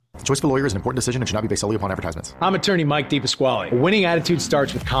choice of a lawyer is an important decision and should not be based solely upon advertisements. I'm attorney Mike DePasquale. A winning attitude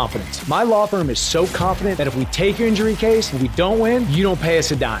starts with confidence. My law firm is so confident that if we take your injury case and we don't win, you don't pay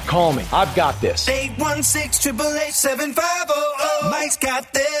us a dime. Call me. I've got this. 816-888-7500. Mike's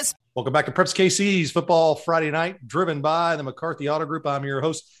got this. Welcome back to Preps KC's Football Friday Night, driven by the McCarthy Auto Group. I'm your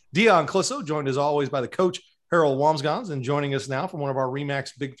host, Dion Clisso, joined as always by the coach, Harold Wamsgans, and joining us now from one of our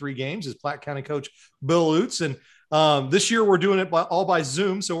RE/MAX Big Three games is Platte County coach Bill Lutz. And this year we're doing it all by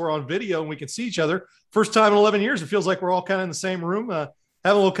Zoom, so we're on video and we can see each other. First time in 11 years, it feels like we're all kind of in the same room, having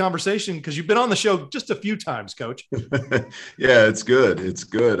a little conversation because you've been on the show just a few times, Coach. Yeah, it's good. It's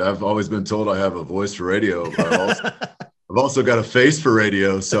good. I've always been told I have a voice for radio, but I've also got a face for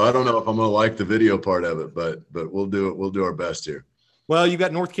radio, so I don't know if I'm going to like the video part of it, but we'll do it. We'll do our best here. Well, you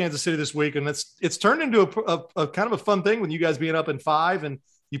got North Kansas City this week, and it's turned into a kind of a fun thing with you guys being up in 5, and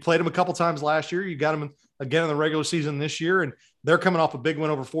you played them a couple times last year. You got them again in the regular season this year, and they're coming off a big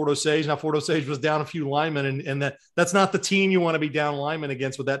win over Fort Osage. Now, Fort Osage was down a few linemen, and that's not the team you want to be down linemen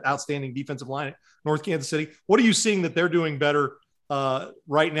against with that outstanding defensive line at North Kansas City. What are you seeing that they're doing better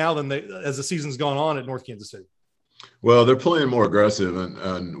right now than as the season's gone on at North Kansas City? Well, they're playing more aggressive,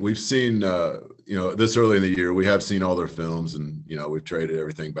 and we've seen, this early in the year, we have seen all their films, and, we've traded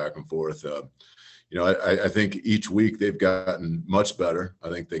everything back and forth. I think each week they've gotten much better. I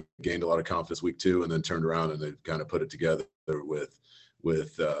think they gained a lot of confidence week 2 and then turned around and they kind of put it together with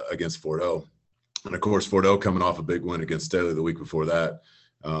against Fort O. And, of course, Fort O coming off a big win against Staley the week before that.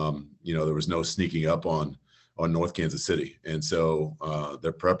 There was no sneaking up on North Kansas City. And so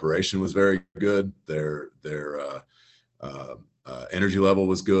their preparation was very good. Their energy level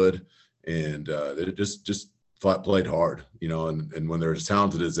was good, and they just flat played hard, and when they're as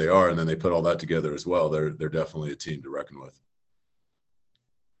talented as they are, and then they put all that together as well, they're definitely a team to reckon with.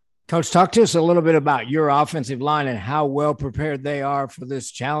 Coach, talk to us a little bit about your offensive line and how well prepared they are for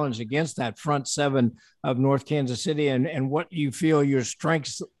this challenge against that front 7 of North Kansas City, and what you feel your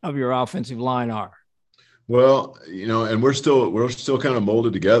strengths of your offensive line are. Well, and we're still kind of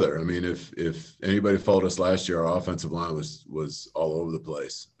molded together. I mean, if anybody followed us last year, our offensive line was all over the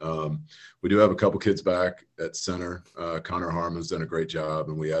place. We do have a couple kids back at center. Connor Harmon's done a great job,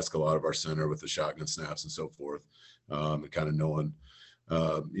 and we ask a lot of our center with the shotgun snaps and so forth, and kind of knowing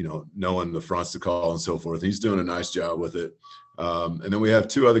the fronts to call and so forth. He's doing a nice job with it. And then we have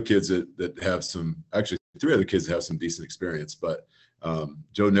 2 other kids that have 3 other kids that have some decent experience, but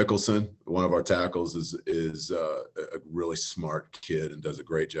Joe Nicholson, one of our tackles, is a really smart kid and does a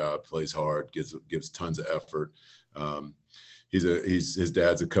great job. Plays hard, gives tons of effort. His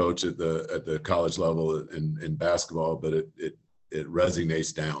dad's a coach at the college level in basketball, but it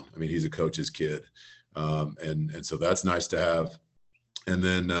resonates down. I mean, he's a coach's kid, and so that's nice to have. And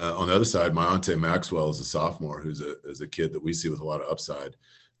then on the other side, Mayante Maxwell is a sophomore who's a kid that we see with a lot of upside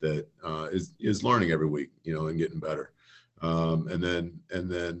that is learning every week, and getting better. And then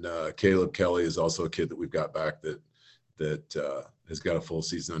Caleb Kelly is also a kid that we've got back that has got a full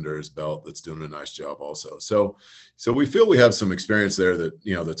season under his belt that's doing a nice job also. So we feel we have some experience there that,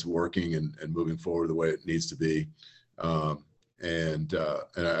 that's working and moving forward the way it needs to be. And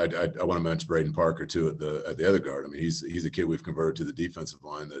I want to mention Braden Parker too at the other guard. I mean, he's a kid we've converted to the defensive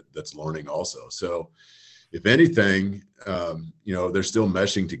line that's learning also. So if anything, they're still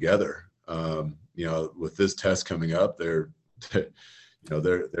meshing together. With this test coming up, they're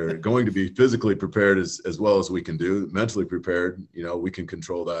going to be physically prepared as well as we can do, mentally prepared. We can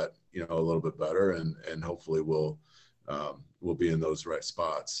control that, a little bit better, and hopefully we'll be in those right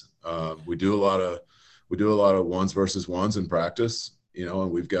spots. We do a lot of ones versus ones in practice,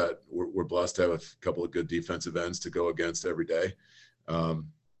 and we're blessed to have a couple of good defensive ends to go against every day.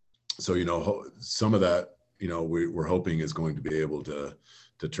 So, some of that, we're hoping is going to be able to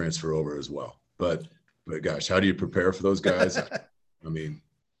transfer over as well. But gosh, how do you prepare for those guys? I mean,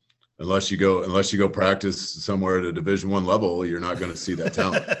 unless you go practice somewhere at a Division I level, you're not going to see that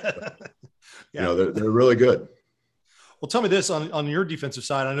talent. But, yeah. They're really good. Well, tell me this on your defensive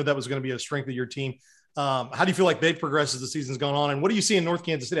side. I know that was going to be a strength of your team. How do you feel like they've progressed as the season's gone on? And what do you see in North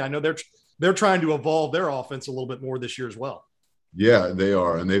Kansas City? I know they're trying to evolve their offense a little bit more this year as well. Yeah, they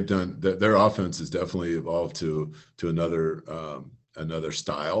are, and they've done their offense has definitely evolved to another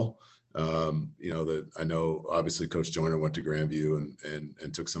style. That I know obviously Coach Joyner went to Grandview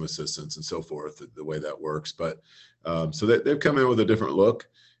and took some assistants and so forth, the way that works. But so they've come in with a different look,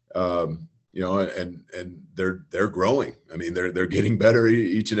 and they're growing. I mean, they're getting better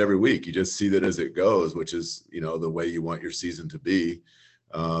each and every week. You just see that as it goes, which is, the way you want your season to be.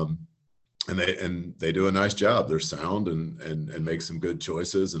 And they do a nice job. They're sound and make some good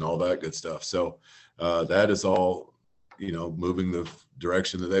choices and all that good stuff. So that is all moving the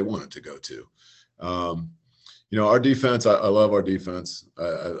direction that they want it to go to. Our defense, I love our defense. I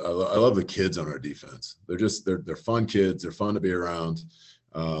love the kids on our defense. They're fun kids. They're fun to be around.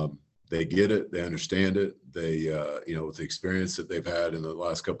 They get it. They understand it. They, with the experience that they've had in the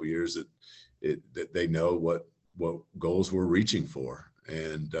last couple of years, that they know what goals we're reaching for.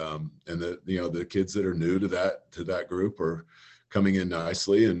 And the kids that are new to that group are coming in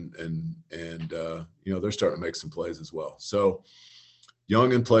nicely, and they're starting to make some plays as well. So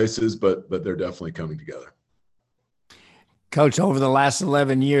young in places, but they're definitely coming together. Coach, over the last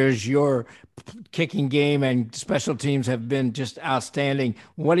 11 years, your kicking game and special teams have been just outstanding.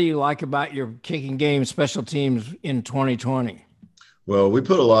 What do you like about your kicking game, special teams in 2020? Well, we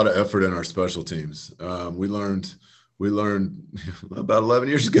put a lot of effort in our special teams. We learned about 11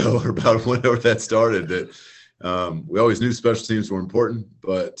 years ago, or about whenever that started, that we always knew special teams were important,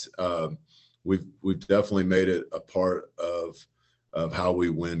 but we've definitely made it a part of how we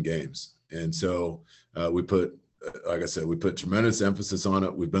win games. And so like I said, we put tremendous emphasis on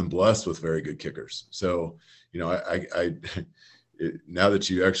it. We've been blessed with very good kickers. So, now that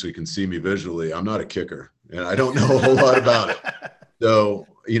you actually can see me visually, I'm not a kicker, and I don't know a whole lot about it. So,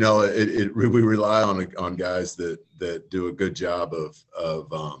 we rely on guys that do a good job of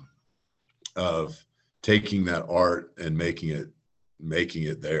taking that art and making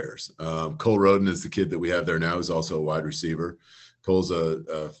it theirs. Cole Roden is the kid that we have there now. He's also a wide receiver. Cole's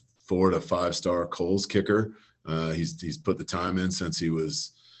a 4 to 5-star Coles kicker. He's put the time in since he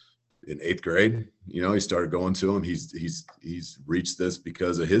was in 8th grade. He started going to him. He's reached this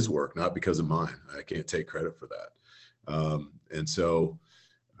because of his work, not because of mine. I can't take credit for that. And so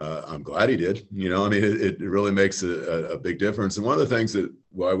I'm glad he did. It really makes a big difference. And one of the things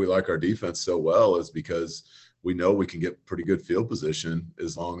why we like our defense so well is because we know we can get pretty good field position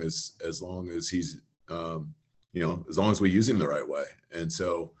as long as he's as long as we use him the right way. And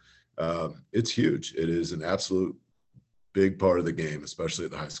so it's huge. It is an absolute big part of the game, especially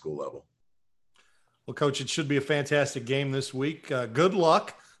at the high school level. Well, Coach, it should be a fantastic game this week. Good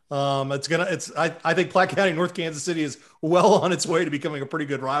luck. I think Platte County, North Kansas City is well on its way to becoming a pretty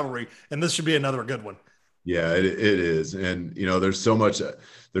good rivalry, and this should be another good one. Yeah, it is. And, there's so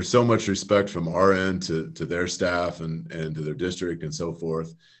much respect from our end to their staff and to their district and so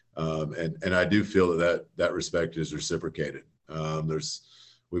forth. And I do feel that respect is reciprocated.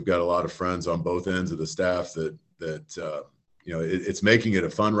 We've got a lot of friends on both ends of the staff that it's making it a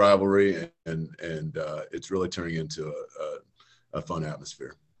fun rivalry, and it's really turning into a fun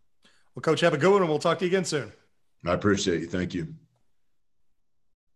atmosphere. Well, Coach, have a good one, and we'll talk to you again soon. I appreciate you. Thank you.